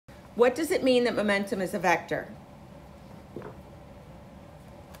What does it mean that momentum is a vector?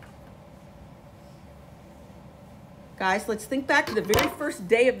 Guys, let's think back to the very first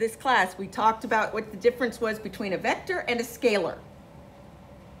day of this class. We talked about what the difference was between a vector and a scalar.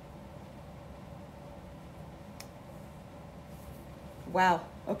 Wow,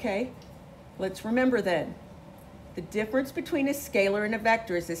 okay. Let's remember then. The difference between a scalar and a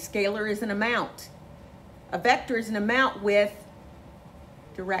vector is a scalar is an amount. A vector is an amount with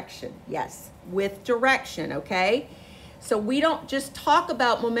direction. Yes, with direction, okay? So we don't just talk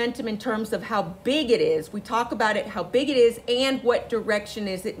about momentum in terms of how big it is. We talk about it, how big it is, and what direction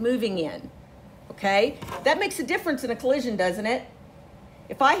is it moving in, okay? That makes a difference in a collision, doesn't it?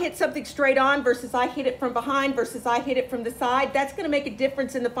 If I hit something straight on versus I hit it from behind versus I hit it from the side, that's going to make a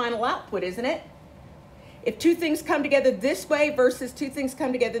difference in the final output, isn't it? If two things come together this way versus two things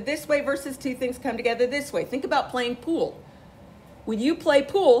come together this way versus two things come together this way. Think about playing pool. When you play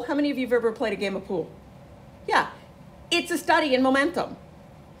pool, how many of you have ever played a game of pool? Yeah. It's a study in momentum.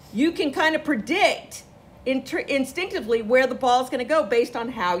 You can kind of predict instinctively where the ball is going to go based on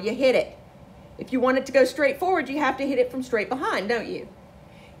how you hit it. If you want it to go straight forward, you have to hit it from straight behind, don't you?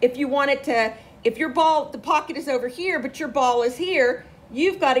 If you want it to, if your ball, the pocket is over here, but your ball is here,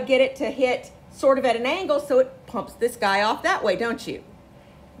 you've got to get it to hit sort of at an angle so it pumps this guy off that way, don't you?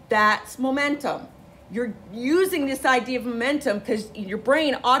 That's momentum. You're using this idea of momentum because your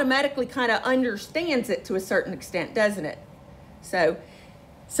brain automatically kind of understands it to a certain extent, doesn't it? So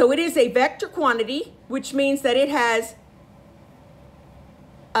it is a vector quantity, which means that it has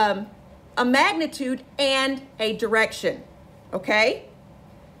a magnitude and a direction, okay?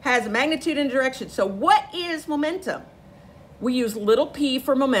 Has a magnitude and a direction. So what is momentum? We use little p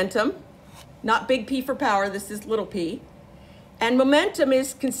for momentum, not big P for power. This is little p. And momentum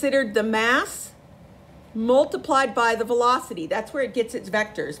is considered the mass multiplied by the velocity. That's where it gets its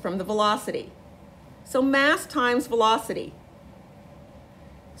vectors, from the velocity. So mass times velocity.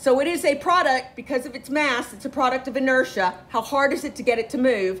 So it is a product, because of its mass, it's a product of inertia. How hard is it to get it to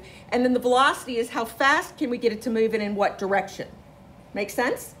move? And then the velocity is how fast can we get it to move and in what direction. Make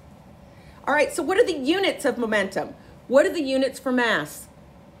sense? All right, so what are the units of momentum? What are the units for mass?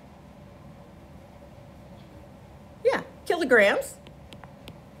 Yeah, kilograms.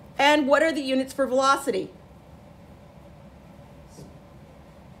 And what are the units for velocity?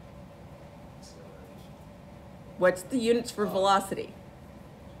 What's the units for velocity?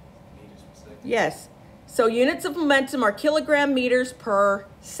 Meters per second. Yes. So units of momentum are kilogram meters per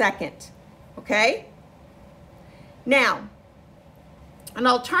second. Okay? Now, an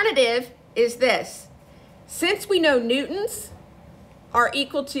alternative is this. Since we know newtons are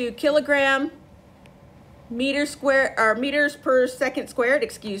equal to kilogram meters squared, or meters per second squared,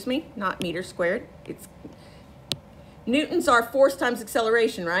 excuse me, not meters squared. It's newtons are force times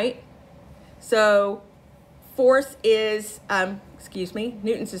acceleration, right? So force is,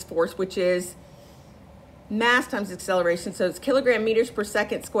 newtons is force, which is mass times acceleration. So it's kilogram meters per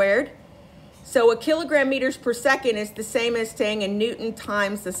second squared. So a kilogram meters per second is the same as saying a newton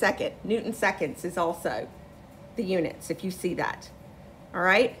times the second. Newton seconds is also the units, if you see that. All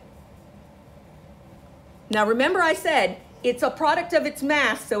right? Now remember I said it's a product of its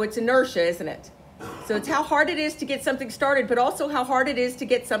mass, so it's inertia, isn't it? So it's how hard it is to get something started, but also how hard it is to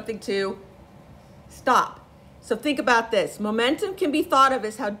get something to stop. So think about this. Momentum can be thought of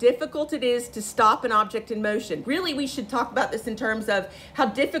as how difficult it is to stop an object in motion. Really, we should talk about this in terms of how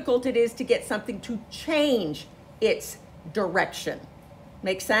difficult it is to get something to change its direction.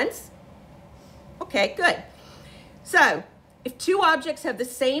 Make sense? Okay, good. So if two objects have the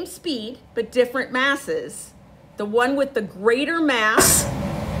same speed but different masses, the one with the greater mass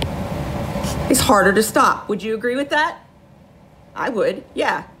is harder to stop. Would you agree with that? I would,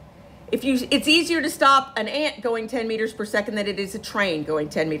 yeah. It's easier to stop an ant going 10 meters per second than it is a train going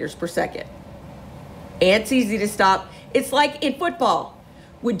 10 meters per second. Ant's easy to stop. It's like in football.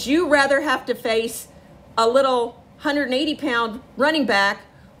 Would you rather have to face a little 180-pound running back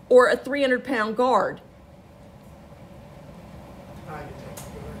or a 300-pound guard?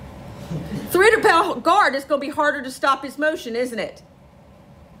 300-pound guard is going to be harder to stop his motion, isn't it?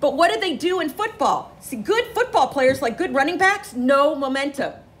 But what do they do in football? See, good football players, like good running backs, know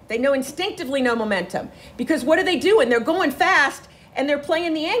momentum. They know instinctively no momentum. Because what are they doing? They're going fast and they're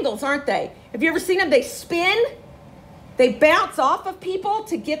playing the angles, aren't they? Have you ever seen them? They spin. They bounce off of people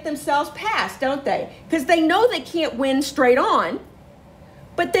to get themselves past, don't they? Because they know they can't win straight on.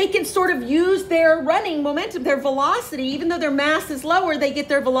 But they can sort of use their running momentum, their velocity. Even though their mass is lower, they get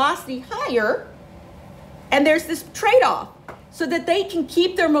their velocity higher. And there's this trade-off so that they can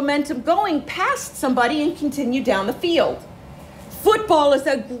keep their momentum going past somebody and continue down the field. Football is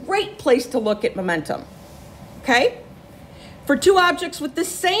a great place to look at momentum, okay? For two objects with the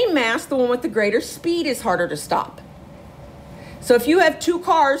same mass, the one with the greater speed is harder to stop. So if you have two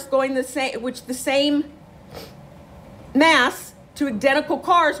cars going the same mass, two identical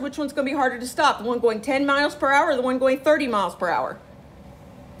cars, which one's going to be harder to stop? The one going 10 miles per hour or the one going 30 miles per hour?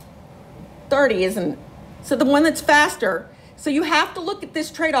 30, isn't it? So the one that's faster. So you have to look at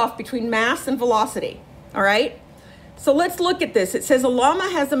this trade-off between mass and velocity, all right? So let's look at this. It says a llama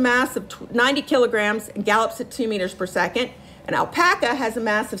has a mass of 90 kilograms and gallops at 2 meters per second. An alpaca has a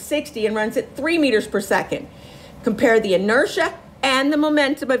mass of 60 and runs at 3 meters per second. Compare the inertia and the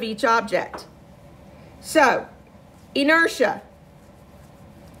momentum of each object. So, inertia.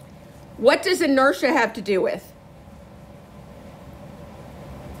 What does inertia have to do with?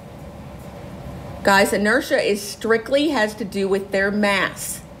 Guys, inertia strictly has to do with their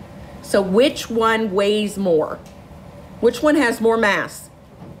mass. So which one weighs more? Which one has more mass?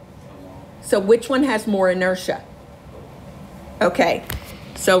 So which one has more inertia? Okay,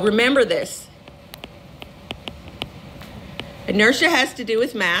 so remember this. Inertia has to do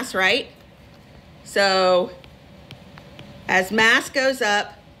with mass, right? So as mass goes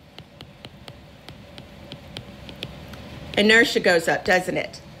up, inertia goes up, doesn't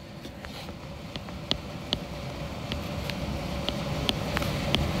it?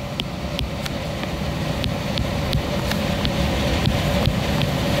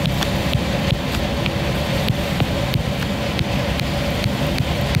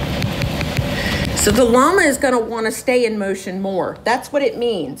 So the llama is going to want to stay in motion more. That's what it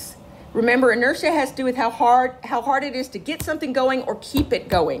means. Remember, inertia has to do with how hard it is to get something going or keep it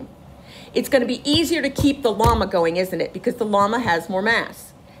going. It's going to be easier to keep the llama going, isn't it? Because the llama has more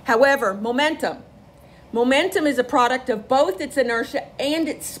mass. However, momentum. Momentum is a product of both its inertia and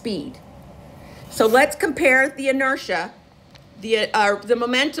its speed. So let's compare the inertia, the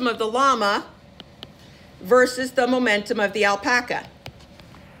momentum of the llama versus the momentum of the alpaca.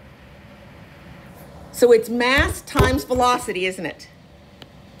 So it's mass times velocity, isn't it?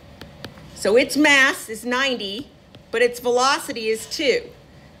 So its mass is 90, but its velocity is 2.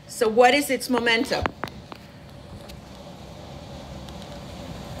 So what is its momentum?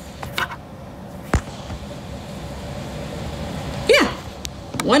 Yeah,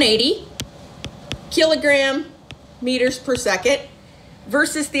 180 kilogram meters per second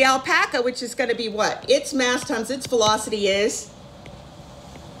versus the alpaca, which is going to be what? Its mass times its velocity is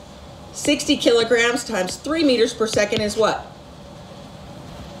 60 kilograms times 3 meters per second is what?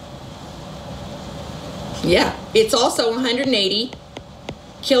 Yeah, it's also 180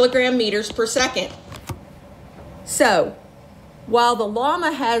 kilogram meters per second. So, while the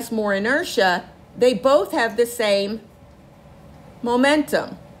llama has more inertia, they both have the same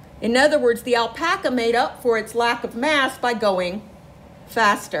momentum. In other words, the alpaca made up for its lack of mass by going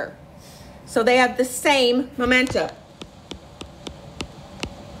faster. So they have the same momentum.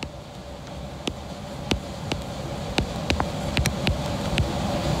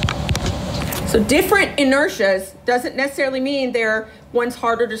 So different inertias doesn't necessarily mean one's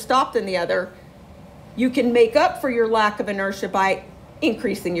harder to stop than the other. You can make up for your lack of inertia by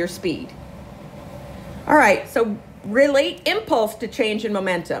increasing your speed. All right, so relate impulse to change in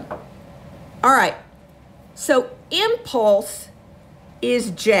momentum. All right, so impulse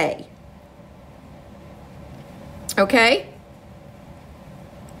is J. Okay?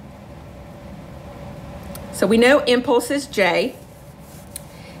 So we know impulse is J.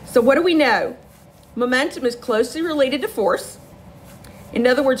 So what do we know? Momentum is closely related to force. In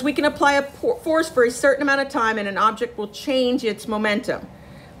other words, we can apply a force for a certain amount of time and an object will change its momentum.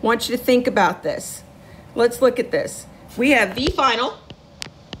 I want you to think about this. Let's look at this. We have V final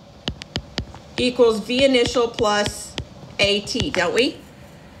equals V initial plus AT, don't we?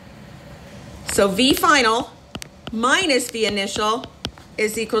 So V final minus V initial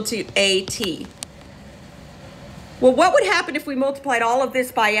is equal to AT. Well, what would happen if we multiplied all of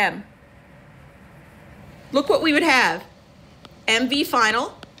this by M? Look what we would have. MV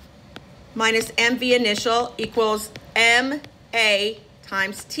final minus MV initial equals MA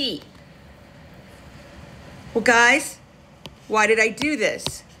times T. Well, guys, why did I do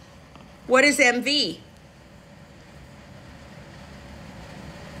this? What is MV?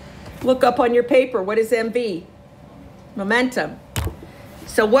 Look up on your paper. What is MV? Momentum.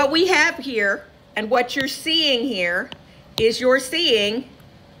 So what we have here and what you're seeing here is you're seeing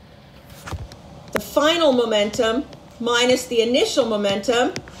the final momentum minus the initial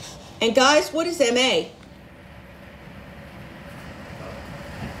momentum. And guys, what is MA?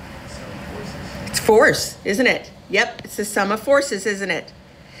 It's force, isn't it? Yep, it's the sum of forces, isn't it?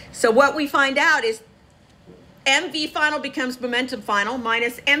 So what we find out is mv final becomes momentum final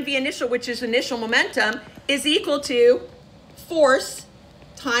minus mv initial, which is initial momentum, is equal to force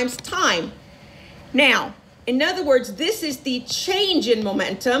times time. Now, in other words, this is the change in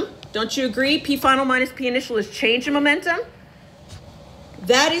momentum. Don't you agree? P final minus P initial is change in momentum.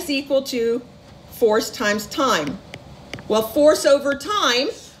 That is equal to force times time. Well, force over time,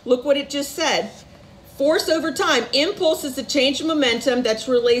 look what it just said. Force over time. Impulse is the change in momentum that's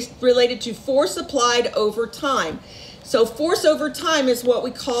related to force applied over time. So force over time is what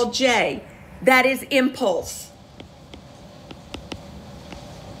we call J. That is impulse.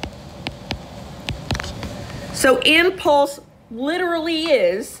 So impulse literally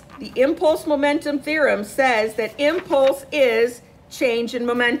is, the impulse momentum theorem says that impulse is change in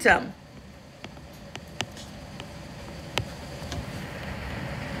momentum.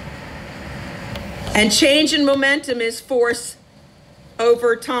 And change in momentum is force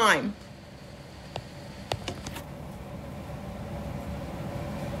over time.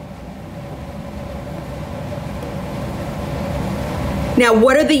 Now,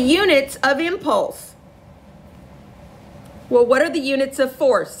 what are the units of impulse? Well, what are the units of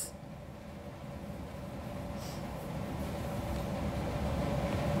force?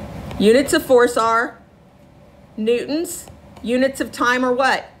 Units of force are newtons. Units of time are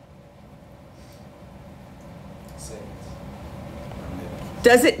what?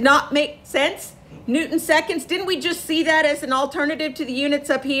 Does it not make sense? Newton seconds, didn't we just see that as an alternative to the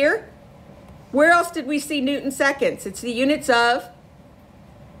units up here? Where else did we see Newton seconds? It's the units of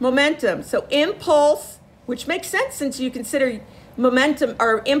momentum. So impulse, which makes sense since you consider momentum,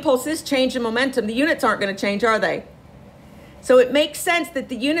 or impulse is change in momentum. The units aren't going to change, are they? So it makes sense that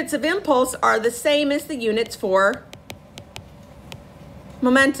the units of impulse are the same as the units for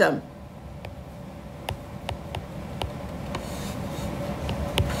momentum.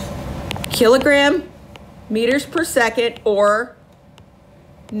 Kilogram meters per second or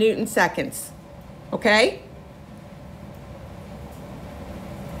Newton seconds, okay?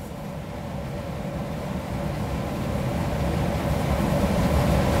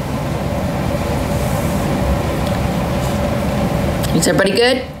 Is everybody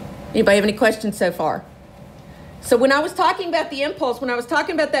good? Anybody have any questions so far? So when I was talking about the impulse, when I was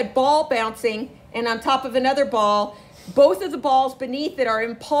talking about that ball bouncing and on top of another ball, both of the balls beneath it are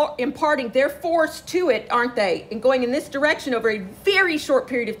imparting their force to it, aren't they? And going in this direction over a very short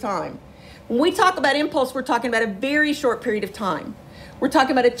period of time. When we talk about impulse, we're talking about a very short period of time. We're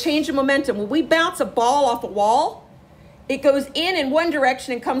talking about a change in momentum. When we bounce a ball off a wall, it goes in one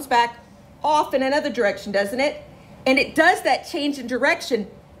direction and comes back off in another direction, doesn't it? And it does that change in direction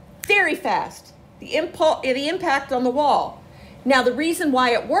very fast. The impact on the wall. Now, the reason why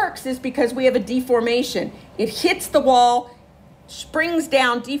it works is because we have a deformation. It hits the wall, springs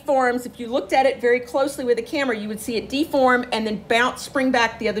down, deforms. If you looked at it very closely with a camera, you would see it deform and then bounce, spring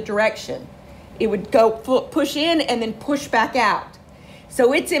back the other direction. It would go push in and then push back out.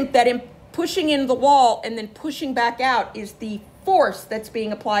 So it's pushing in the wall and then pushing back out is the force that's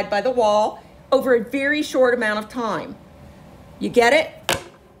being applied by the wall over a very short amount of time. You get it?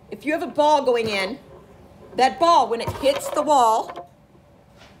 If you have a ball going in, that ball, when it hits the wall,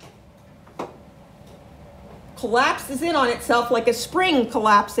 collapses in on itself like a spring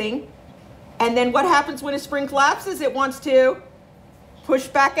collapsing. And then what happens when a spring collapses? It wants to push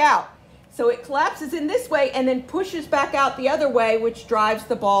back out. So it collapses in this way and then pushes back out the other way, which drives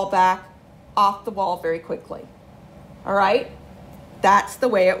the ball back off the wall very quickly. All right? That's the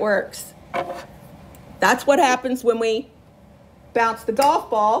way it works. That's what happens when we bounce the golf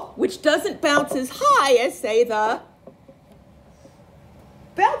ball, which doesn't bounce as high as, say, the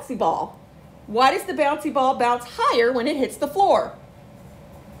bouncy ball. Why does the bouncy ball bounce higher when it hits the floor?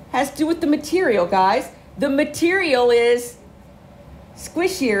 Has to do with the material, guys. The material is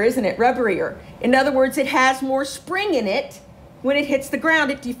squishier, isn't it? Rubberier. In other words, it has more spring in it. When it hits the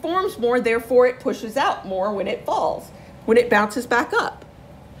ground, it deforms more, therefore it pushes out more when it falls, when it bounces back up.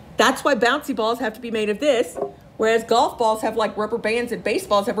 That's why bouncy balls have to be made of this, whereas golf balls have like rubber bands and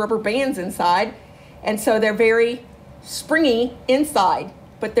baseballs have rubber bands inside. And so they're very springy inside,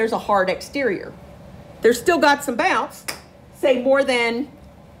 but there's a hard exterior. They're still got some bounce, say more than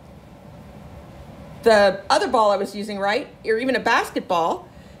the other ball I was using, right? Or even a basketball.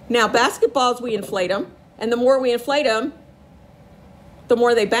 Now basketballs, we inflate them, and the more we inflate them, the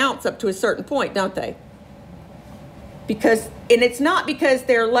more they bounce up to a certain point, don't they? And it's not because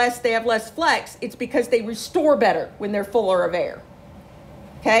they have less flex, it's because they restore better when they're fuller of air.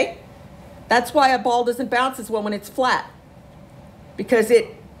 Okay? That's why a ball doesn't bounce as well when it's flat. Because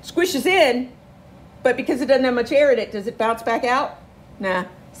it squishes in, but because it doesn't have much air in it, does it bounce back out? Nah.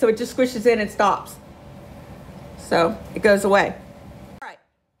 So it just squishes in and stops. So it goes away. All right.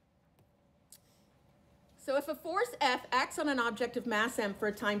 So if a force F acts on an object of mass m for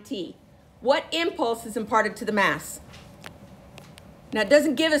a time t, what impulse is imparted to the mass? Now, it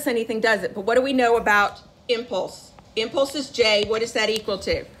doesn't give us anything, does it? But what do we know about impulse? Impulse is J. What is that equal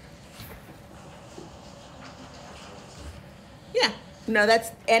to? Yeah. No,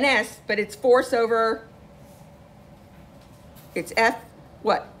 that's NS, but it's force over, it's F,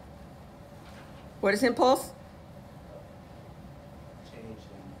 what? What is impulse?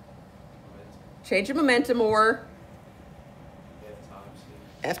 Change in momentum or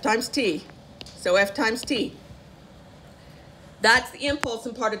F times T. So F times T. That's the impulse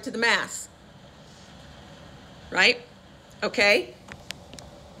imparted to the mass. Right? Okay.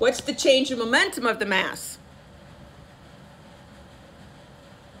 What's the change in momentum of the mass?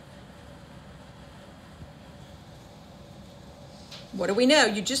 What do we know?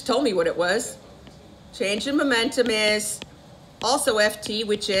 You just told me what it was. Change in momentum is also Ft,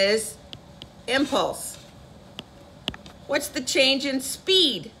 which is impulse. What's the change in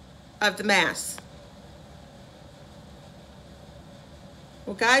speed of the mass?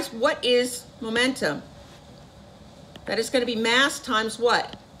 Well, guys, what is momentum? That is going to be mass times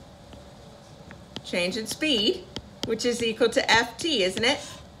what? Change in speed, which is equal to Ft, isn't it?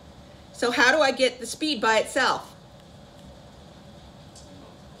 So how do I get the speed by itself?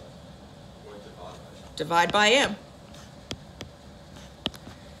 Divide by m.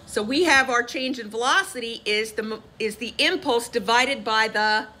 So we have our change in velocity is the impulse divided by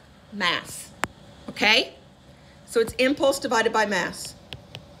the mass. Okay? So it's impulse divided by mass.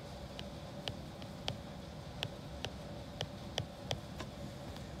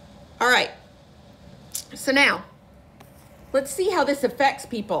 All right. So now, let's see how this affects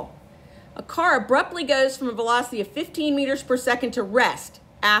people. A car abruptly goes from a velocity of 15 meters per second to rest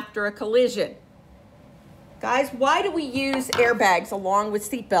after a collision. Guys, why do we use airbags along with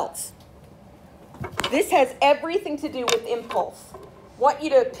seat belts? This has everything to do with impulse. I want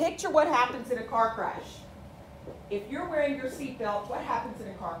you to picture what happens in a car crash. If you're wearing your seat belt, what happens in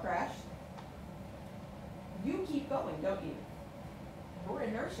a car crash? You keep going, don't you? Your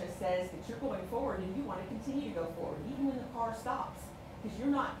inertia says that you're going forward and you want to continue to go forward, even when the car stops, because you're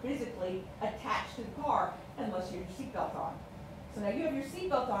not physically attached to the car unless you have your seatbelt on. So now you have your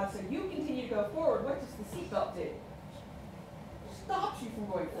seatbelt on, so you continue to go forward. What does the seatbelt do? It stops you from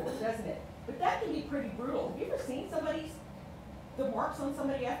going forward, doesn't it? But that can be pretty brutal. Have you ever seen the marks on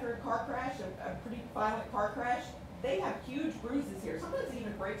somebody after a car crash, a pretty violent car crash? They have huge bruises here. Sometimes it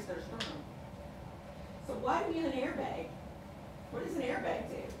even breaks their sternum. So why do we use an airbag? What does an airbag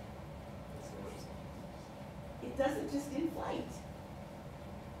do? It doesn't just inflate.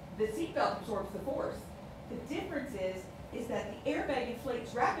 The seatbelt absorbs the force. The difference is that the airbag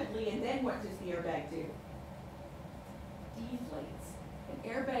inflates rapidly, and then what does the airbag do? Deflates. An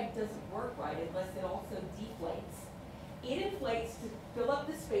airbag doesn't work right unless it also deflates. It inflates to fill up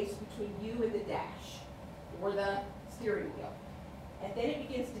the space between you and the dash or the steering wheel. And then it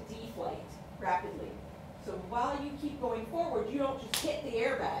begins to deflate rapidly. So while you keep going forward, you don't just hit the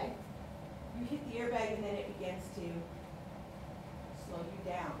airbag. You hit the airbag and then it begins to slow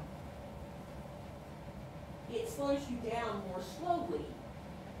you down. It slows you down more slowly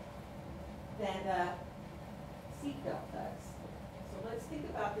than the seatbelt does. So let's think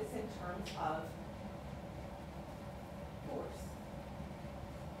about this in terms of force.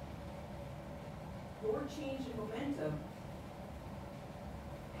 Your change in momentum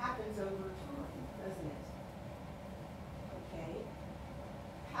happens over time, doesn't it? Okay.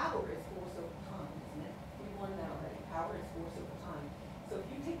 Power is force over time, isn't it? We learned that already. Power is force over time. So if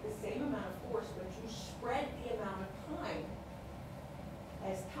you take the same amount of force, but you spread the amount of time,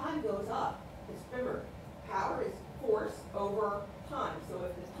 as time goes up, because remember, power is force over time. So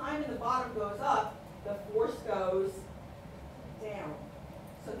if the time in the bottom goes up, the force goes down.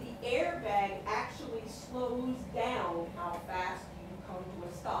 So the airbag actually slows down how fast you come to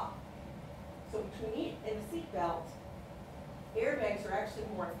a stop. So between it and the seatbelt, airbags are actually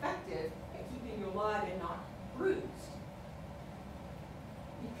more effective at keeping you alive and not bruised,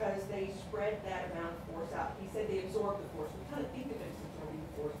 because they spread that amount of force out. He said they absorb the force. We kind of think of it as absorbing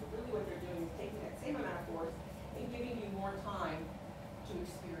the force, but really what they're doing is taking that same amount of force and giving you more time to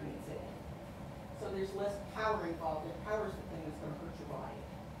experience it. So there's less power involved, and power is the thing that's going to hurt your body.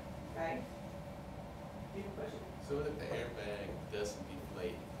 Okay? Do you have a question? So if the airbag doesn't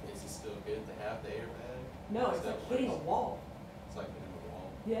deflate, is it still good to have the airbag? No, it's like hitting a wall. It's like hitting a wall.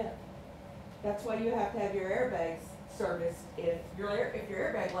 Yeah. That's why you have to have your airbags serviced. If your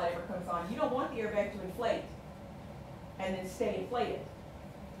airbag light ever comes on, you don't want the airbag to inflate and then stay inflated.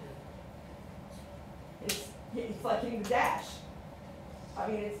 It's like hitting the dash. I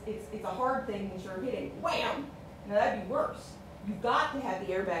mean, it's a hard thing as you're hitting. Wham! Now that'd be worse. You've got to have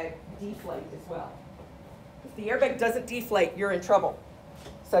the airbag deflate as well. If the airbag doesn't deflate, you're in trouble.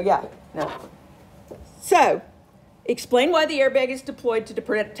 So yeah, no. So, explain why the airbag is deployed to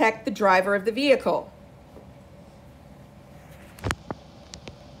protect the driver of the vehicle.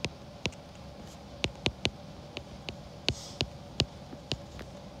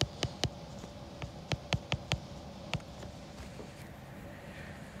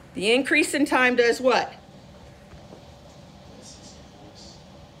 The increase in time does what?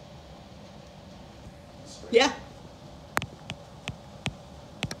 Yeah.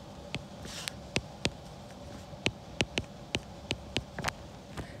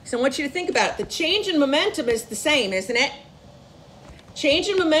 So I want you to think about it. The change in momentum is the same, isn't it? Change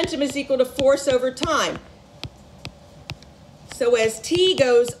in momentum is equal to force over time. So as t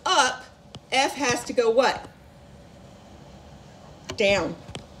goes up, F has to go what? Down.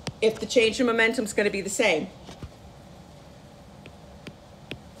 If the change in momentum is going to be the same.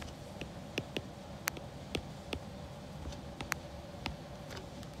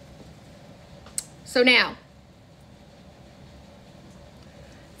 So now,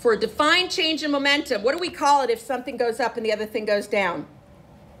 for a defined change in momentum, what do we call it if something goes up and the other thing goes down?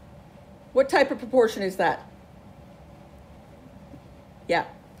 What type of proportion is that? Yeah.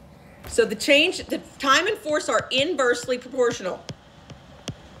 So the time and force are inversely proportional.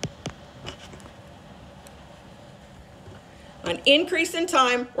 An increase in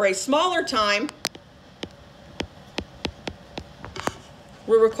time or a smaller time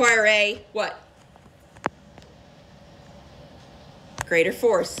will require a what? Greater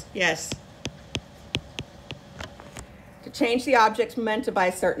force, yes. To change the object's momentum by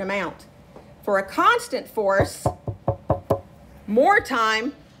a certain amount. For a constant force, more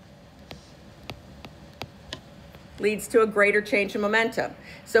time leads to a greater change in momentum.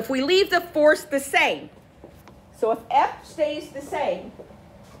 So if we leave the force the same, so if F stays the same,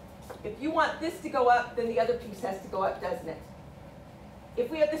 if you want this to go up, then the other piece has to go up, doesn't it?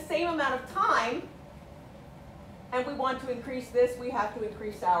 If we have the same amount of time, and we want to increase this, we have to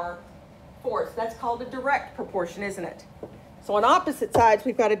increase our force. That's called a direct proportion, isn't it? So on opposite sides,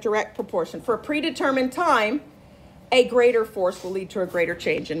 we've got a direct proportion. For a predetermined time, a greater force will lead to a greater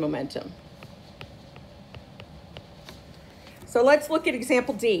change in momentum. So let's look at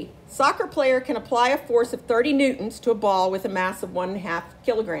example D. Soccer player can apply a force of 30 newtons to a ball with a mass of 1.5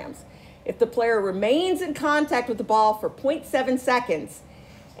 kilograms. If the player remains in contact with the ball for 0.7 seconds,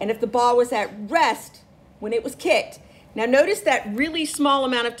 and if the ball was at rest when it was kicked. Now notice that really small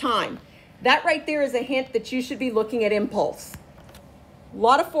amount of time. That right there is a hint that you should be looking at impulse. A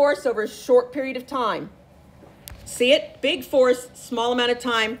lot of force over a short period of time. See it? Big force, small amount of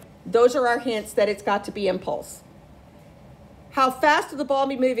time. Those are our hints that it's got to be impulse. How fast will the ball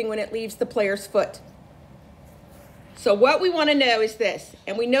be moving when it leaves the player's foot? So what we want to know is this,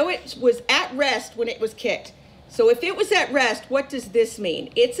 and we know it was at rest when it was kicked. So if it was at rest, what does this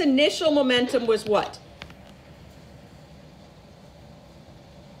mean? Its initial momentum was what?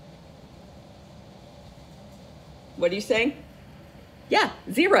 What are you saying? Yeah,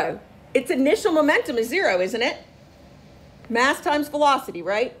 0. Its initial momentum is 0, isn't it? Mass times velocity,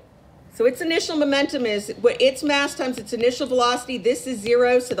 right? So its initial momentum is its mass times its initial velocity. This is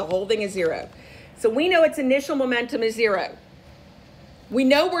 0, so the whole thing is 0. So we know its initial momentum is 0. We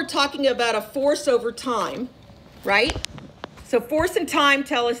know we're talking about a force over time, right? So force and time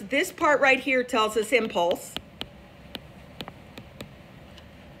tell us, this part right here tells us impulse,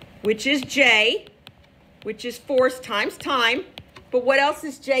 which is J, which is force times time. But what else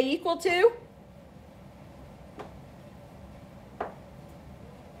is J equal to?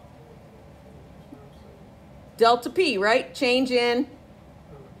 Delta P, right? Change in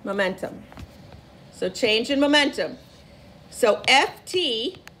momentum. So change in momentum. So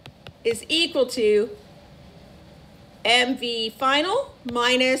FT is equal to MV final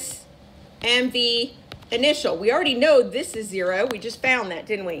minus MV initial. We already know this is 0. We just found that,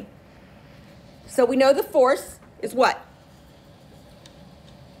 didn't we? So we know the force is what?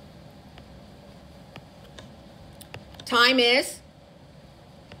 Time is?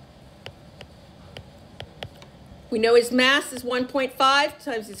 We know his mass is 1.5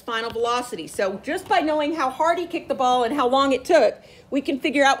 times his final velocity. So just by knowing how hard he kicked the ball and how long it took, we can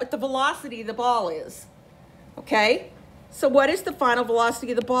figure out what the velocity of the ball is. Okay? So what is the final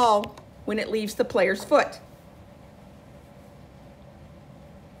velocity of the ball when it leaves the player's foot?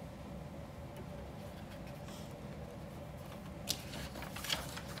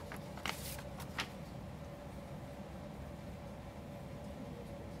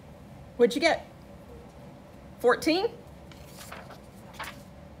 What'd you get? 14?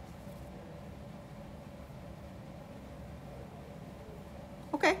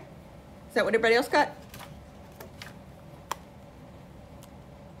 Okay. Is that what everybody else got?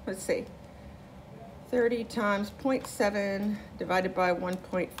 Let's see. 30 times 0.7 divided by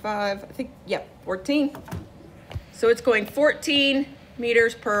 1.5. I think, yep, 14. So it's going 14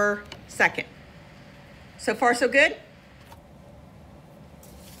 meters per second. So far, so good?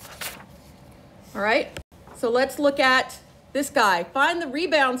 All right. So let's look at this guy. Find the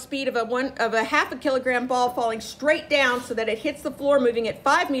rebound speed of a half a kilogram ball falling straight down so that it hits the floor moving at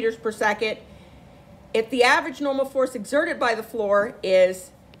 5 meters per second if the average normal force exerted by the floor is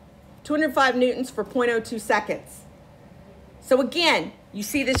 205 newtons for 0.02 seconds. So again, you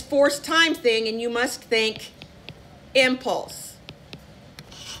see this force time thing and you must think impulse.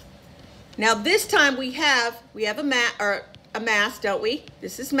 Now this time we have a mass, don't we?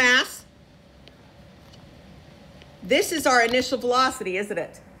 This is mass. This is our initial velocity, isn't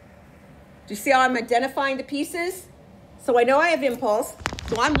it? Do you see how I'm identifying the pieces? So I know I have impulse,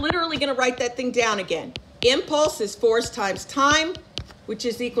 so I'm literally going to write that thing down again. Impulse is force times time, which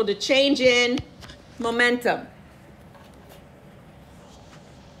is equal to change in momentum.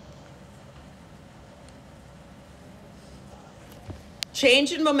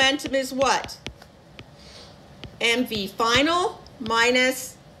 Change in momentum is what? mv final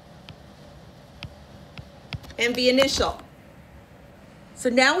minus mv initial. So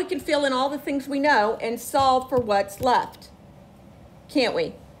now we can fill in all the things we know and solve for what's left, can't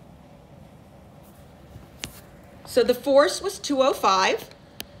we? So the force was 205,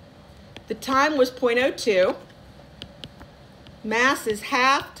 the time was 0.02, mass is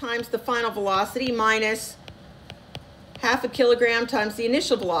half times the final velocity minus half a kilogram times the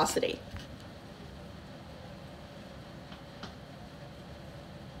initial velocity.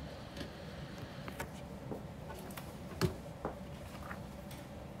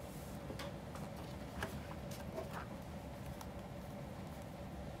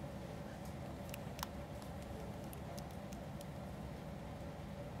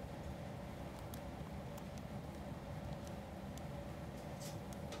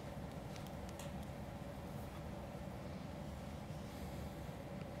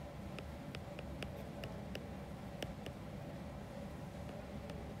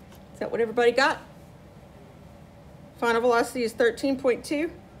 Is that what everybody got? Final velocity is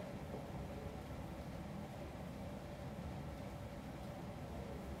 13.2.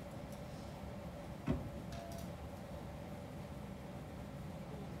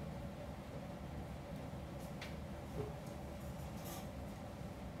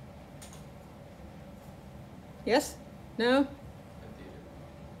 Yes? No?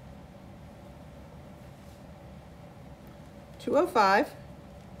 205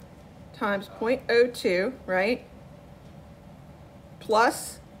 times 0.02, right?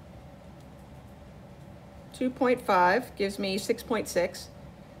 Plus 2.5 gives me 6.6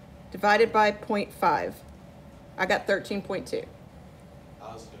 divided by 0.5. I got 13.2.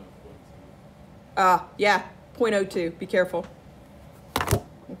 I was doing 0.2. Yeah, 0.02. Be careful.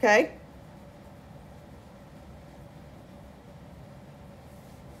 Okay?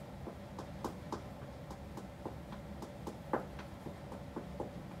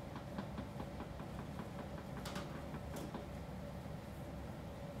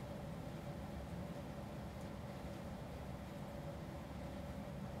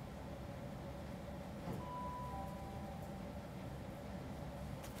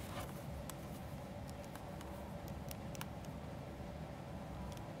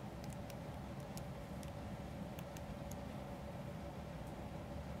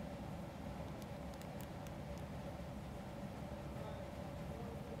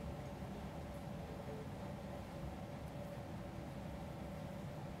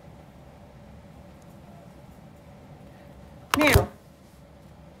 Now,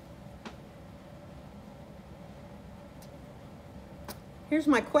 here's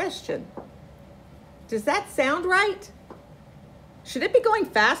my question. Does that sound right? Should it be going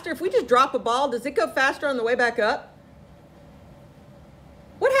faster? If we just drop a ball, does it go faster on the way back up?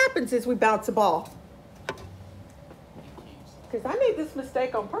 What happens is we bounce a ball? Because I made this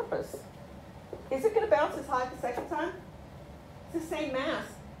mistake on purpose. Is it going to bounce as high the second time? It's the same mass.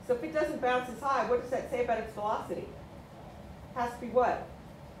 So if it doesn't bounce as high, what does that say about its velocity? Has to be what?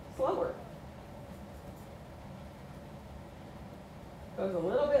 Slower. Goes a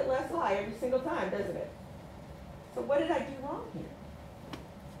little bit less high every single time, doesn't it? So what did I do wrong here?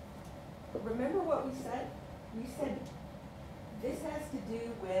 But remember what we said? We said this has to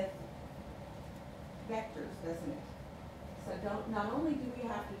do with vectors, doesn't it? So not only do we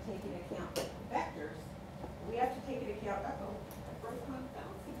have to take into account vectors, We have to take into account, uh-oh, I broke my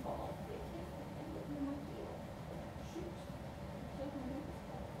bouncy ball. It can't hit me in my heel. Shoot.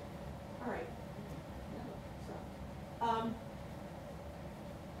 All right.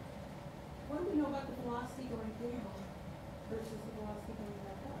 What do we know about the velocity going down versus the velocity going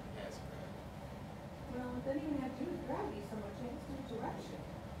back up? Yes, correct. Well, it doesn't even have to do with gravity so much, it has to do with direction.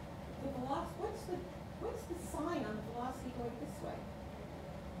 The velocity, what's the sign on the velocity going this way?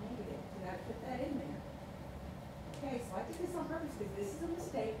 Negative. You gotta put that in there. Okay, so I did this on purpose because this is a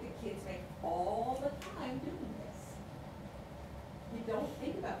mistake that kids make all the time doing this. You don't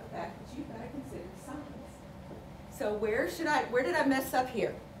think about the fact that you've got to consider signs. So where did I mess up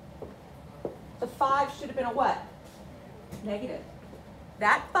here? The 5 should have been a what? Negative.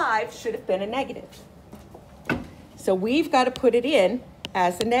 That 5 should have been a negative. So we've got to put it in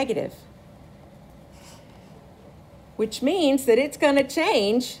as a negative, which means that it's going to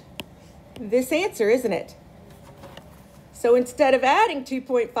change this answer, isn't it? So instead of adding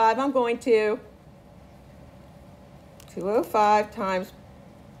 2.5, I'm going to 205 times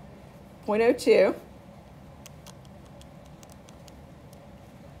 0.02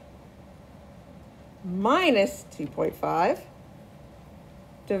 minus 2.5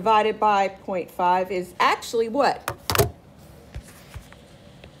 divided by 0.5 is actually what?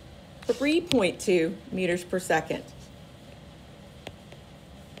 3.2 meters per second.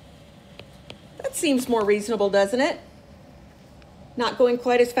 That seems more reasonable, doesn't it? Not going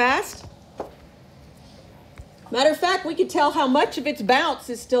quite as fast. Matter of fact, we could tell how much of its bounce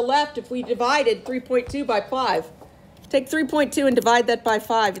is still left if we divided 3.2 by 5. Take 3.2 and divide that by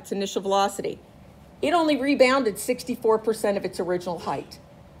 5, its initial velocity. It only rebounded 64% of its original height.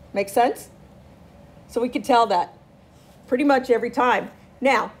 Make sense? So we could tell that pretty much every time.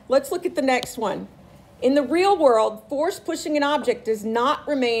 Now, let's look at the next one. In the real world, force pushing an object does not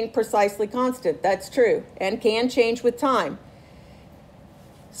remain precisely constant. That's true, and can change with time.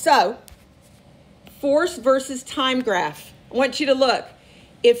 So, force versus time graph. I want you to look.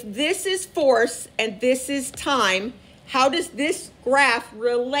 If this is force and this is time, how does this graph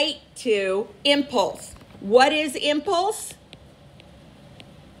relate to impulse? What is impulse?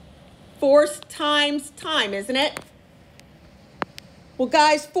 Force times time, isn't it? Well,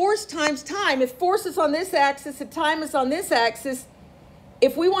 guys, force times time. If force is on this axis and time is on this axis,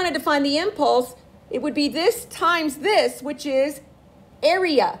 if we wanted to find the impulse, it would be this times this, which is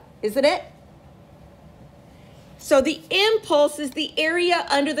area, isn't it? So the impulse is the area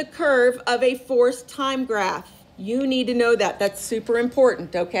under the curve of a force time graph. You need to know that. That's super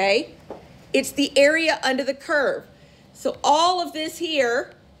important, okay? It's the area under the curve. So all of this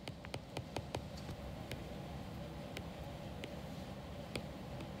here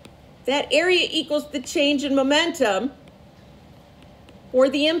that area equals the change in momentum or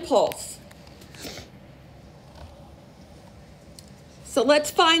the impulse. So let's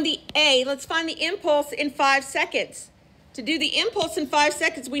find the impulse in 5 seconds. To do the impulse in 5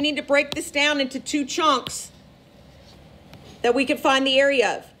 seconds, we need to break this down into 2 chunks that we can find the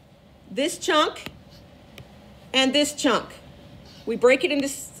area of. This chunk and this chunk. We break it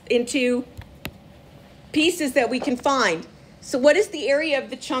into pieces that we can find. So what is the area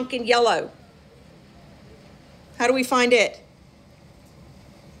of the chunk in yellow? How do we find it?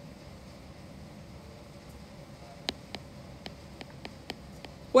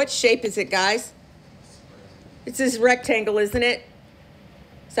 What shape is it, guys? It's this rectangle, isn't it?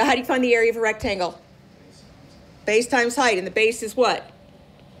 So how do you find the area of a rectangle? Base times height, and the base is what?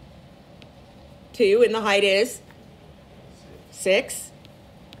 2, and the height is 6.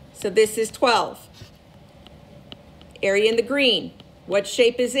 So this is 12. Area in the green. What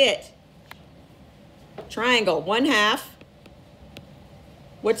shape is it? Triangle, 1/2.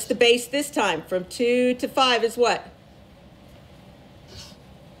 What's the base this time? From 2 to 5 is what?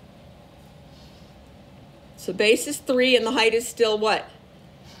 So base is 3 and the height is still what?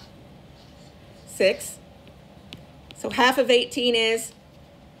 6. So half of 18 is,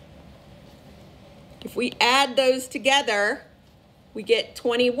 if we add those together, we get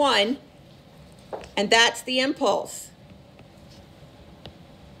 21, and that's the impulse.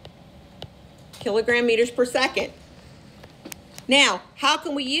 Kilogram meters per second. Now, how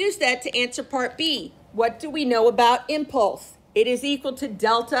can we use that to answer part B? What do we know about impulse? It is equal to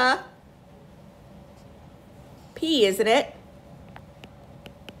delta P, isn't it?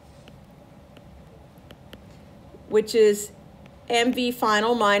 Which is MV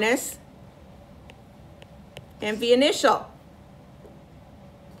final minus MV initial.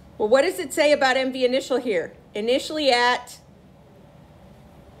 Well, what does it say about MV initial here? Initially at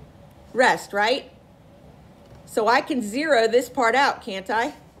rest, right? So I can zero this part out, can't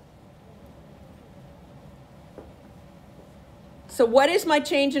I? So what is my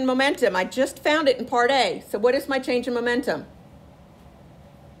change in momentum? I just found it in part A. So what is my change in momentum?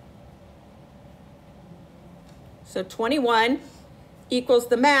 So 21 equals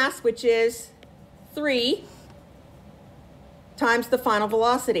the mass, which is 3 times the final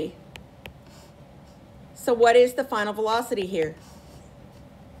velocity. So what is the final velocity here?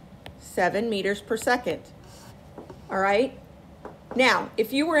 7 meters per second. All right? Now,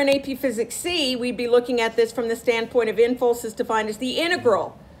 if you were in AP Physics C, we'd be looking at this from the standpoint of impulse is defined as the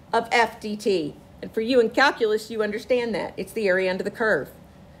integral of f dt. And for you in calculus, you understand that. It's the area under the curve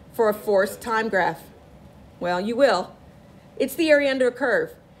for a forced time graph. Well, you will. It's the area under a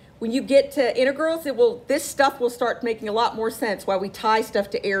curve. When you get to integrals, this stuff will start making a lot more sense while we tie stuff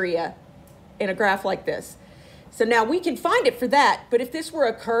to area in a graph like this. So now we can find it for that, but if this were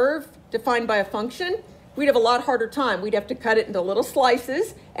a curve defined by a function, we'd have a lot harder time. We'd have to cut it into little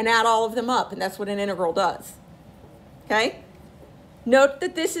slices and add all of them up, and that's what an integral does. Okay? Note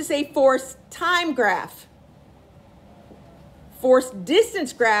that this is a forced time graph. Forced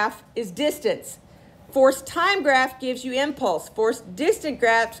distance graph is distance. Forced time graph gives you impulse. Forced distance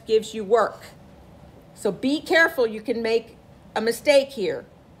graph gives you work. So be careful, you can make a mistake here.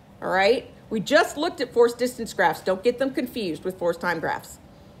 All right? We just looked at forced distance graphs. Don't get them confused with forced time graphs.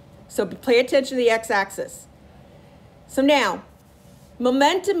 So pay attention to the x-axis. So now,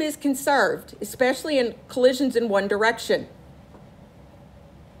 momentum is conserved, especially in collisions in one direction.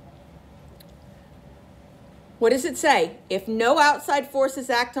 What does it say? If no outside forces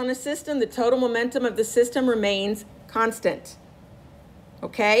act on a system, the total momentum of the system remains constant.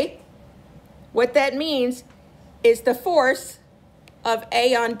 Okay? What that means is the force of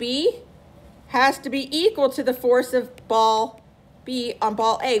A on B has to be equal to the force of ball B on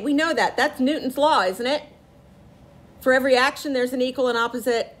ball A. We know that. That's Newton's law, isn't it? For every action, there's an equal and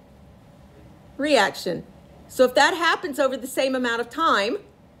opposite reaction. So if that happens over the same amount of time,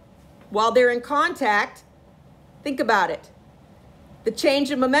 while they're in contact, think about it. The change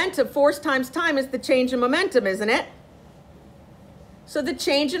in momentum, force times time, is the change in momentum, isn't it? So the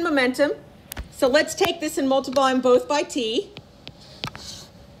change in momentum, so let's take this and multiply them both by t.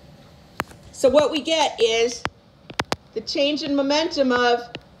 So what we get is the change in momentum of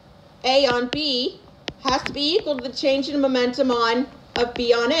A on B has to be equal to the change in momentum of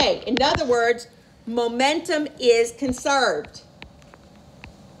B on A. In other words, momentum is conserved,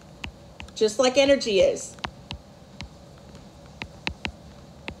 just like energy is.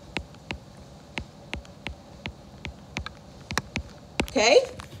 Okay?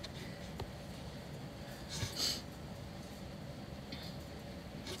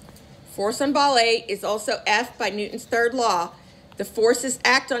 Force on ball A is also F by Newton's third law. The forces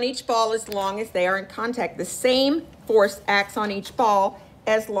act on each ball as long as they are in contact. The same force acts on each ball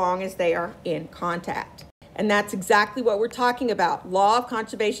as long as they are in contact. And that's exactly what we're talking about. Law of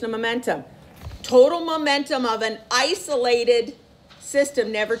conservation of momentum. Total momentum of an isolated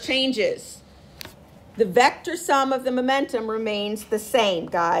system never changes. The vector sum of the momentum remains the same,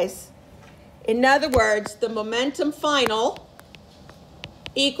 guys. In other words, the momentum final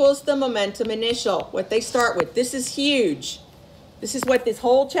equals the momentum initial, what they start with. This is huge. This is what this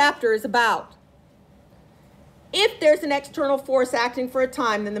whole chapter is about. If there's an external force acting for a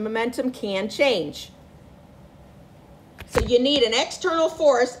time, then the momentum can change. So you need an external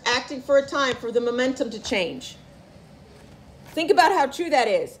force acting for a time for the momentum to change. Think about how true that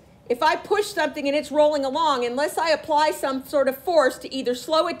is. If I push something and it's rolling along, unless I apply some sort of force to either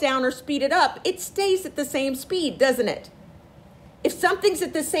slow it down or speed it up, it stays at the same speed, doesn't it? If something's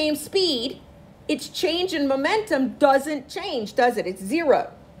at the same speed, its change in momentum doesn't change, does it? It's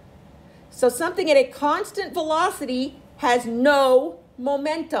zero. So something at a constant velocity has no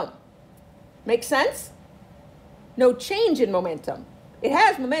momentum. Make sense? No change in momentum. It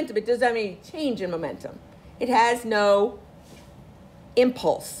has momentum. It doesn't have any change in momentum. It has no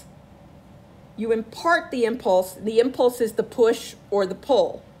impulse. You impart the impulse. The impulse is the push or the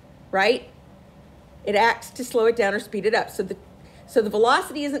pull, right? It acts to slow it down or speed it up. So the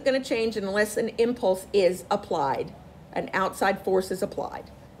velocity isn't going to change unless an impulse is applied, an outside force is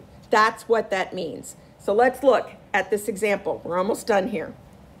applied. That's what that means. So let's look at this example. We're almost done here.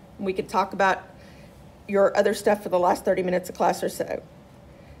 We could talk about your other stuff for the last 30 minutes of class or so.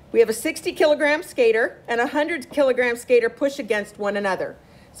 We have a 60-kilogram skater and a 100-kilogram skater push against one another.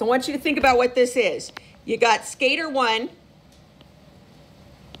 So I want you to think about what this is. You got skater 1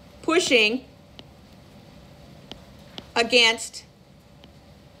 pushing against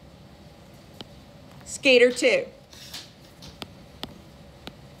skater 2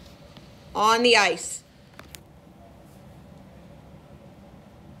 on the ice.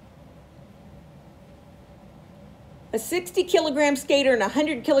 A 60-kilogram skater and a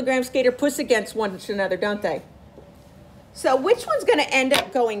 100-kilogram skater push against one another, don't they? So which one's going to end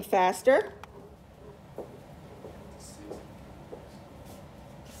up going faster?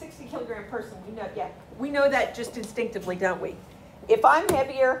 60-kilogram person, we know, yeah. We know that just instinctively, don't we? If I'm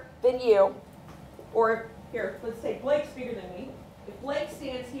heavier than you, or here, let's say Blake's bigger than me. If Blake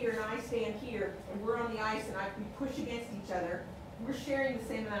stands here and I stand here, and we're on the ice and we push against each other, we're sharing the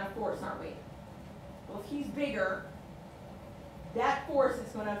same amount of force, aren't we? Well, if he's bigger, that force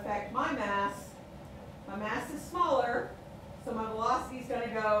is going to affect my mass. My mass is smaller, so my velocity is going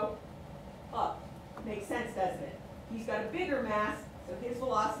to go up. Makes sense, doesn't it? He's got a bigger mass, so his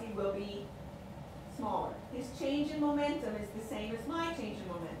velocity will be smaller. His change in momentum is the same as my change in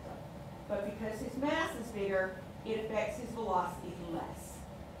momentum. But because his mass is bigger, it affects his velocity less.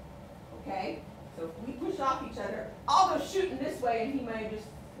 Okay? So if we push off each other, I'll go shooting this way and he may just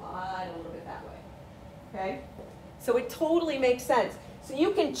slide a little bit that way. Okay? So it totally makes sense. So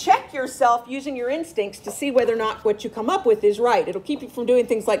you can check yourself using your instincts to see whether or not what you come up with is right. It'll keep you from doing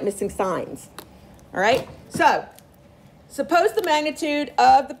things like missing signs. All right? So suppose the magnitude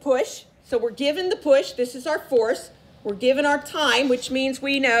of the push. So we're given the push. This is our force. We're given our time, which means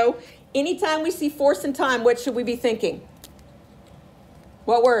we know anytime we see force and time, what should we be thinking?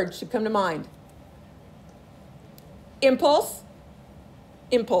 What word should come to mind? Impulse?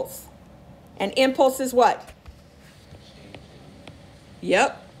 Impulse. And impulse is what?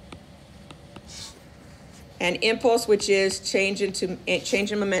 Yep. And impulse, which is change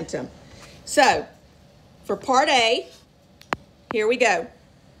in momentum. So, for part A, here we go.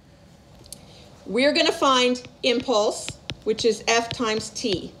 We're going to find impulse, which is F times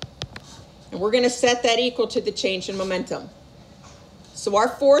T. And we're going to set that equal to the change in momentum. So our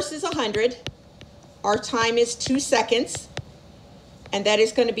force is 100. Our time is 2 seconds. And that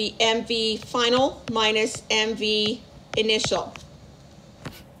is going to be mv final minus mv initial.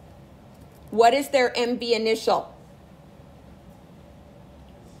 What is their mv initial?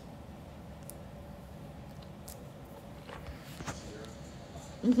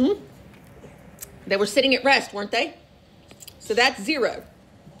 They were sitting at rest, weren't they? So that's 0.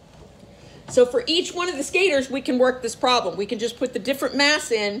 So for each one of the skaters, we can work this problem. We can just put the different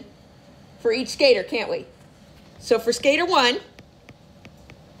mass in for each skater, can't we? So for skater 1,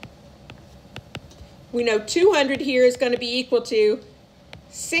 we know 200 here is going to be equal to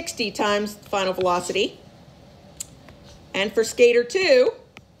 60 times the final velocity. And for skater 2,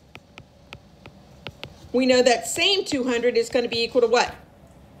 we know that same 200 is going to be equal to what?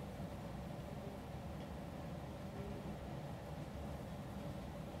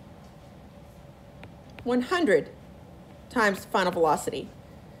 100 times the final velocity.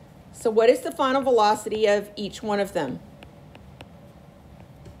 So what is the final velocity of each one of them?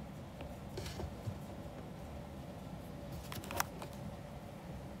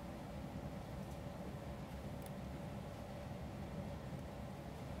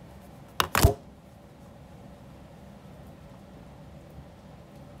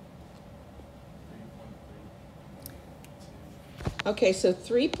 Okay, so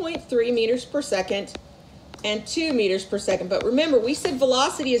 3.3 meters per second and 2 meters per second. But remember, we said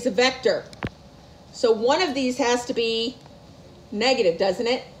velocity is a vector. So one of these has to be negative, doesn't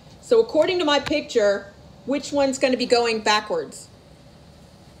it? So according to my picture, which one's going to be going backwards?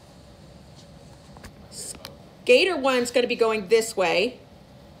 Skater 1's going to be going this way.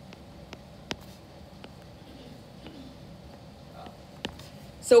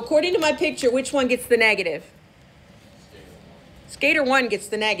 So according to my picture, which one gets the negative? Skater 1 gets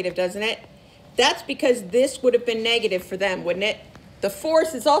the negative, doesn't it? That's because this would have been negative for them, wouldn't it? The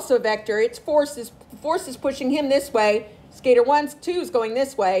force is also a vector. Its force is pushing him this way. Skater 1's 2 is going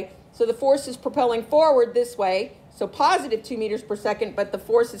this way. So the force is propelling forward this way. So positive 2 meters per second, but the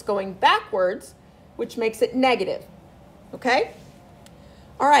force is going backwards, which makes it negative. Okay?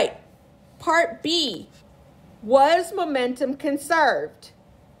 All right. Part B. Was momentum conserved?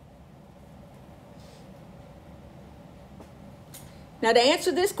 Now, to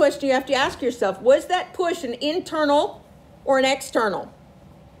answer this question, you have to ask yourself, was that push an internal or an external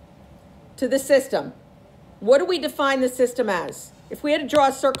to the system? What do we define the system as? If we had to draw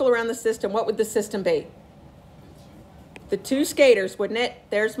a circle around the system, what would the system be? The 2 skaters, wouldn't it?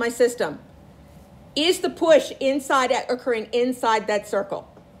 There's my system. Is the push occurring inside that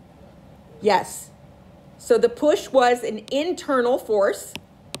circle? Yes. So the push was an internal force.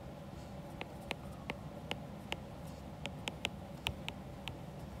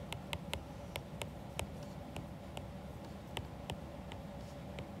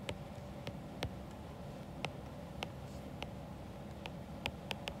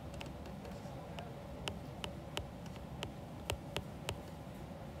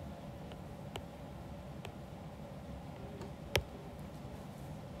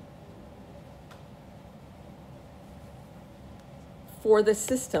 for the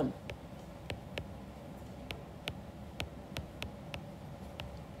system.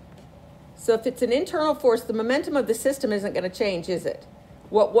 So if it's an internal force, the momentum of the system isn't going to change, is it?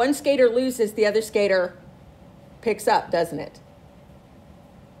 What one skater loses, the other skater picks up, doesn't it?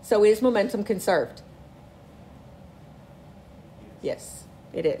 So is momentum conserved? Yes,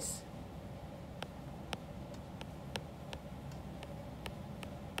 it is.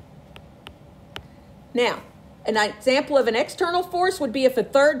 Now, an example of an external force would be if a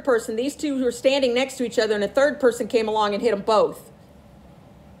third person, these two were standing next to each other and a third person came along and hit them both.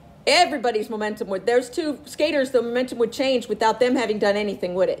 Everybody's momentum would, there's two skaters, the momentum would change without them having done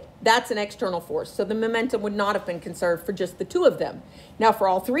anything, would it? That's an external force. So the momentum would not have been conserved for just the two of them. Now for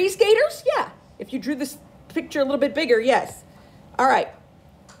all three skaters, yeah. If you drew this picture a little bit bigger, yes. All right.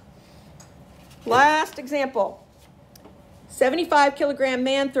 Last example. 75-kilogram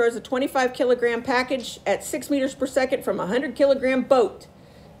man throws a 25-kilogram package at 6 meters per second from a 100-kilogram boat.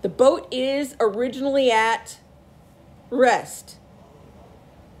 The boat is originally at rest.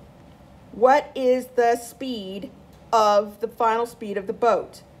 What is the speed of the final speed of the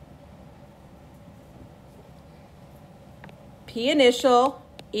boat? P initial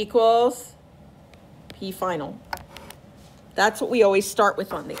equals P final. That's what we always start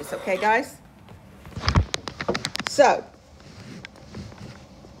with on these, okay, guys? So,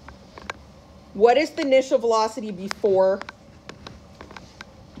 what is the initial velocity before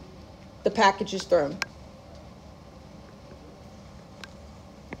the package is thrown?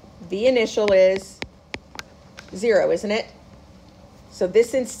 V initial is 0, isn't it? So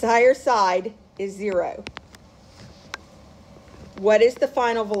this entire side is 0. What is the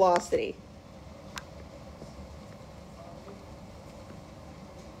final velocity?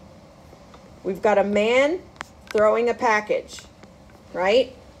 We've got a man throwing a package,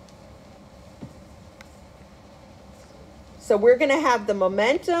 right? So we're going to have the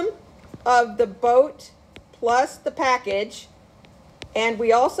momentum of the boat plus the package. And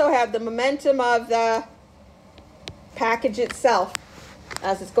we also have the momentum of the package itself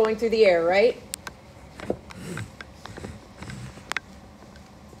as it's going through the air, right?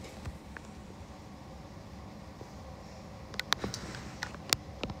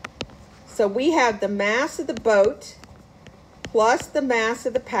 So we have the mass of the boat plus the mass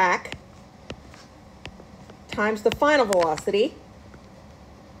of the pack times the final velocity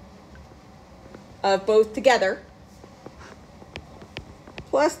of both together,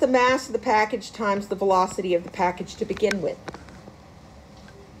 plus the mass of the package times the velocity of the package to begin with.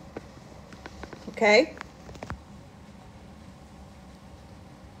 Okay?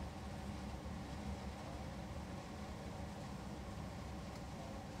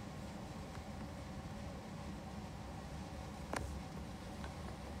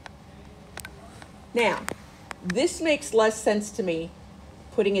 Now, this makes less sense to me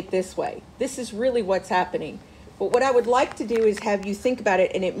putting it this way. This is really what's happening. But what I would like to do is have you think about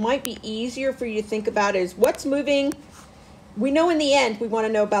it, and it might be easier for you to think about is what's moving. We know in the end we want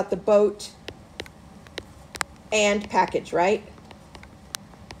to know about the boat and package, right?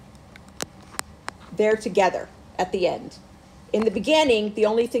 They're together at the end. In the beginning, the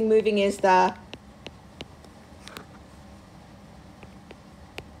only thing moving is the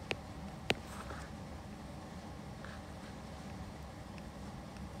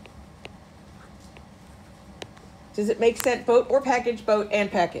Does it make sense? Boat or package, boat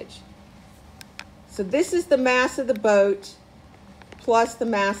and package. So this is the mass of the boat plus the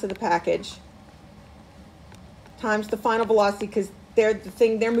mass of the package times the final velocity, because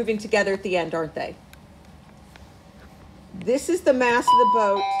they're moving together at the end, aren't they? This is the mass of the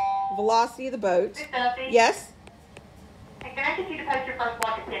boat, velocity of the boat. Yes? Hey, can I get you to post your first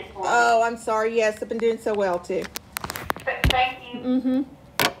block of 10 for me? Oh, I'm sorry. Yes, I've been doing so well too. Thank you. Mm-hmm.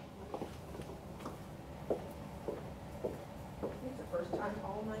 It's the first time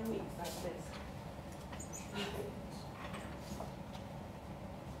all 9 weeks I've missed.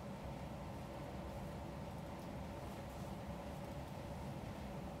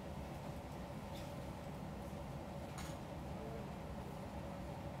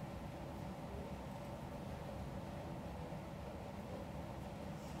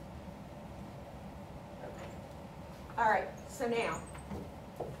 All right, so now,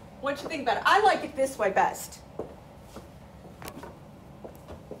 what you think about it? I like it this way best.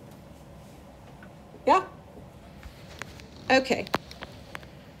 Yeah? Okay.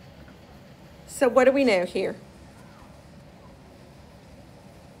 So what do we know here?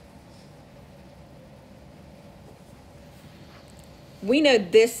 We know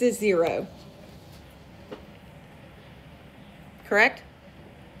this is 0. Correct?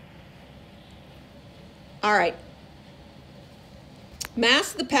 All right.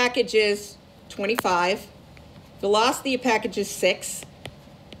 Mass of the package is 25. Velocity of package is 6.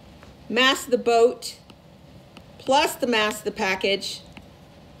 Mass of the boat plus the mass of the package,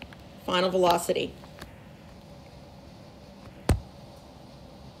 final velocity.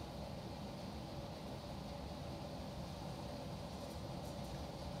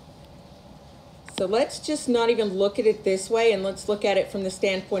 So let's just not even look at it this way, and let's look at it from the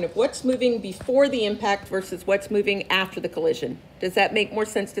standpoint of what's moving before the impact versus what's moving after the collision. Does that make more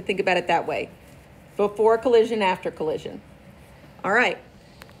sense to think about it that way? Before collision, after collision. All right,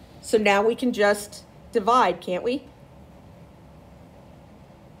 so now we can just divide, can't we?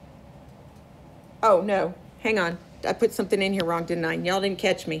 Oh, no, hang on. I put something in here wrong, didn't I? Y'all didn't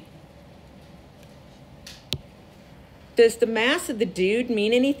catch me. Does the mass of the dude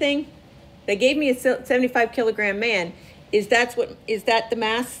mean anything? They gave me a 75 kilogram man. Is that the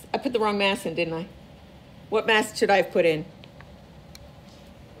mass? I put the wrong mass in, didn't I? What mass should I have put in?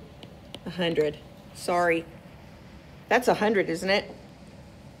 100. Sorry. That's 100, isn't it?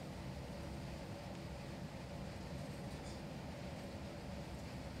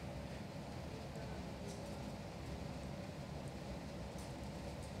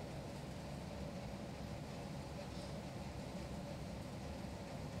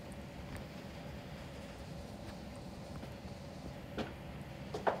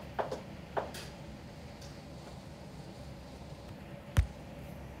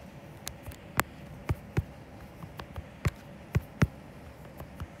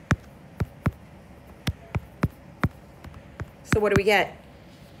 So what do we get?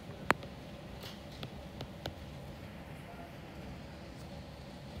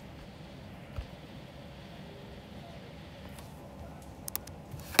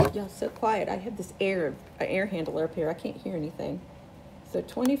 Y'all so quiet. I have this air handler up here. I can't hear anything. So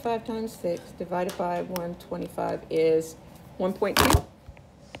 25 times 6 divided by 125 is 1.2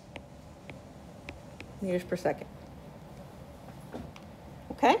 meters per second.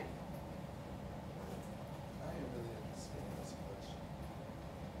 Okay?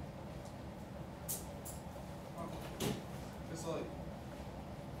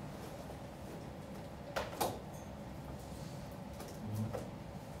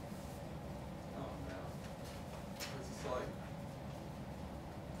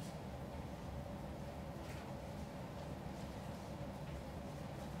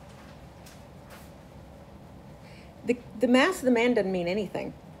 The mass of the man doesn't mean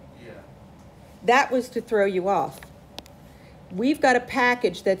anything. Yeah. That was to throw you off. We've got a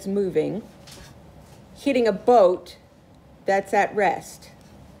package that's moving, hitting a boat that's at rest.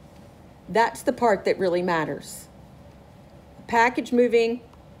 That's the part that really matters. A package moving,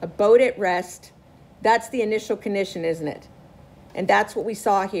 a boat at rest, that's the initial condition, isn't it? And that's what we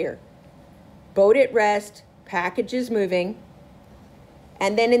saw here. Boat at rest, package is moving,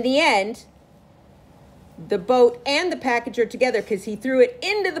 and then in the end, the boat and the package are together because he threw it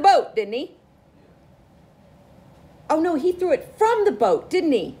into the boat, didn't he? Oh, no, he threw it from the boat,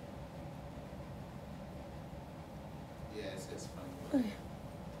 didn't he? Yeah, it's funny.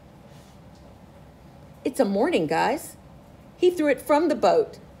 It's a morning, guys. He threw it from the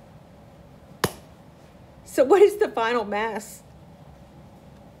boat. So what is the final mass?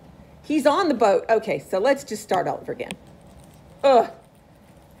 He's on the boat. Okay, so let's just start all over again. Ugh.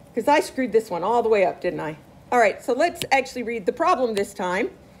 Because I screwed this one all the way up, didn't I? All right, so let's actually read the problem this time.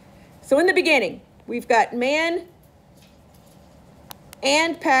 So in the beginning, we've got man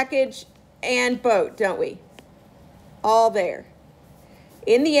and package and boat, don't we? All there.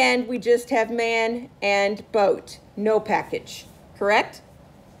 In the end, we just have man and boat, no package, correct?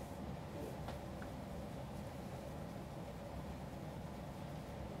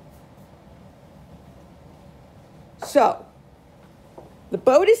 So, the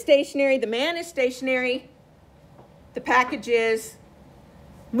boat is stationary, the man is stationary, the package is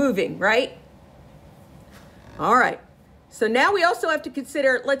moving, right? All right. So now we also have to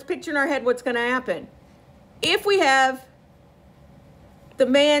consider, let's picture in our head what's going to happen. If we have the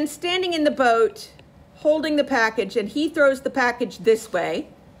man standing in the boat holding the package and he throws the package this way,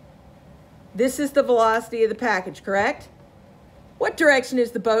 this is the velocity of the package, correct? What direction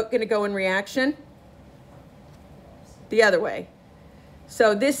is the boat going to go in reaction? The other way.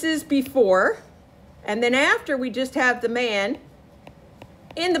 So this is before, and then after we just have the man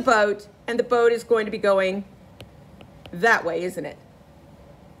in the boat, and the boat is going to be going that way, isn't it?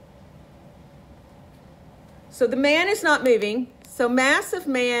 So the man is not moving, so mass of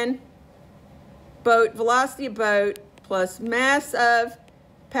man, boat, velocity of boat, plus mass of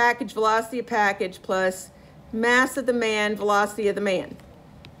package, velocity of package, plus mass of the man, velocity of the man,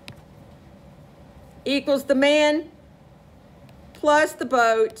 equals the man plus the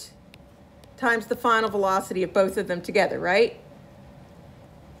boat times the final velocity of both of them together, right?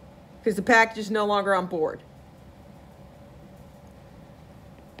 Because the package is no longer on board.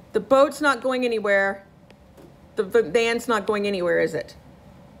 The boat's not going anywhere. The van's not going anywhere, is it?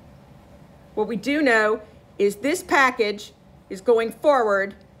 What we do know is this package is going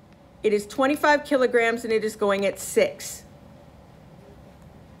forward. It is 25 kilograms and it is going at 6.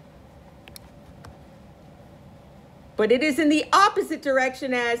 But it is in the opposite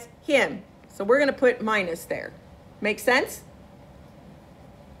direction as him. So we're going to put minus there. Make sense?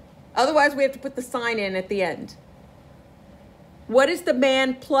 Otherwise, we have to put the sign in at the end. What is the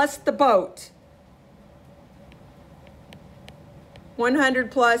man plus the boat?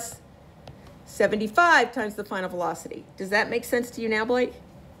 100 plus 75 times the final velocity. Does that make sense to you now, Blake?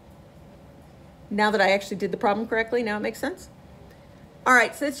 Now that I actually did the problem correctly, now it makes sense? All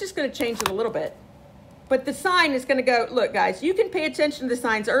right, so it's just going to change it a little bit. But the sign is going to go, look, guys, you can pay attention to the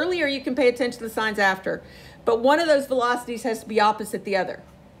signs early or you can pay attention to the signs after. But one of those velocities has to be opposite the other.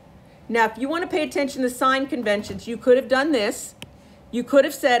 Now, if you want to pay attention to sign conventions, you could have done this. You could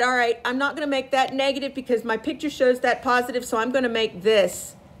have said, all right, I'm not going to make that negative because my picture shows that positive, so I'm going to make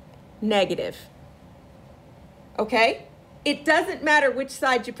this negative. Okay? It doesn't matter which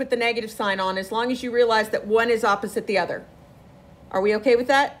side you put the negative sign on as long as you realize that one is opposite the other. Are we okay with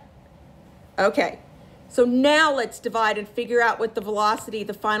that? Okay. So now let's divide and figure out what the velocity,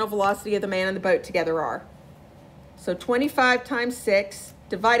 the final velocity of the man and the boat together are. So 25 times 6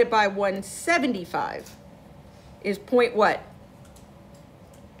 divided by 175 is point what?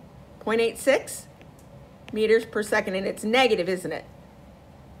 0.86 meters per second, and it's negative, isn't it?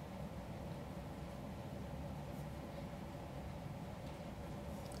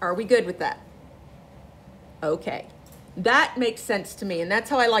 Are we good with that? Okay. That makes sense to me, and that's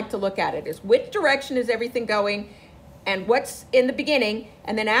how I like to look at it, is which direction is everything going, and what's in the beginning,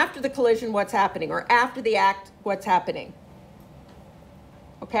 and then after the collision, what's happening, or after the act, what's happening.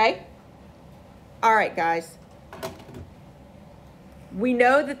 Okay? All right, guys. We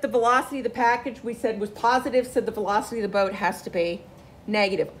know that the velocity of the package we said was positive, so the velocity of the boat has to be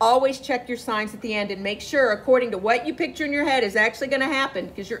negative. Always check your signs at the end and make sure, according to what you picture in your head, is actually going to happen,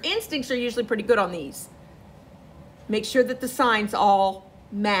 because your instincts are usually pretty good on these. Make sure that the signs all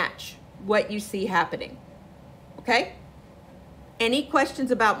match what you see happening. Okay? Any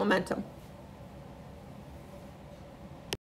questions about momentum?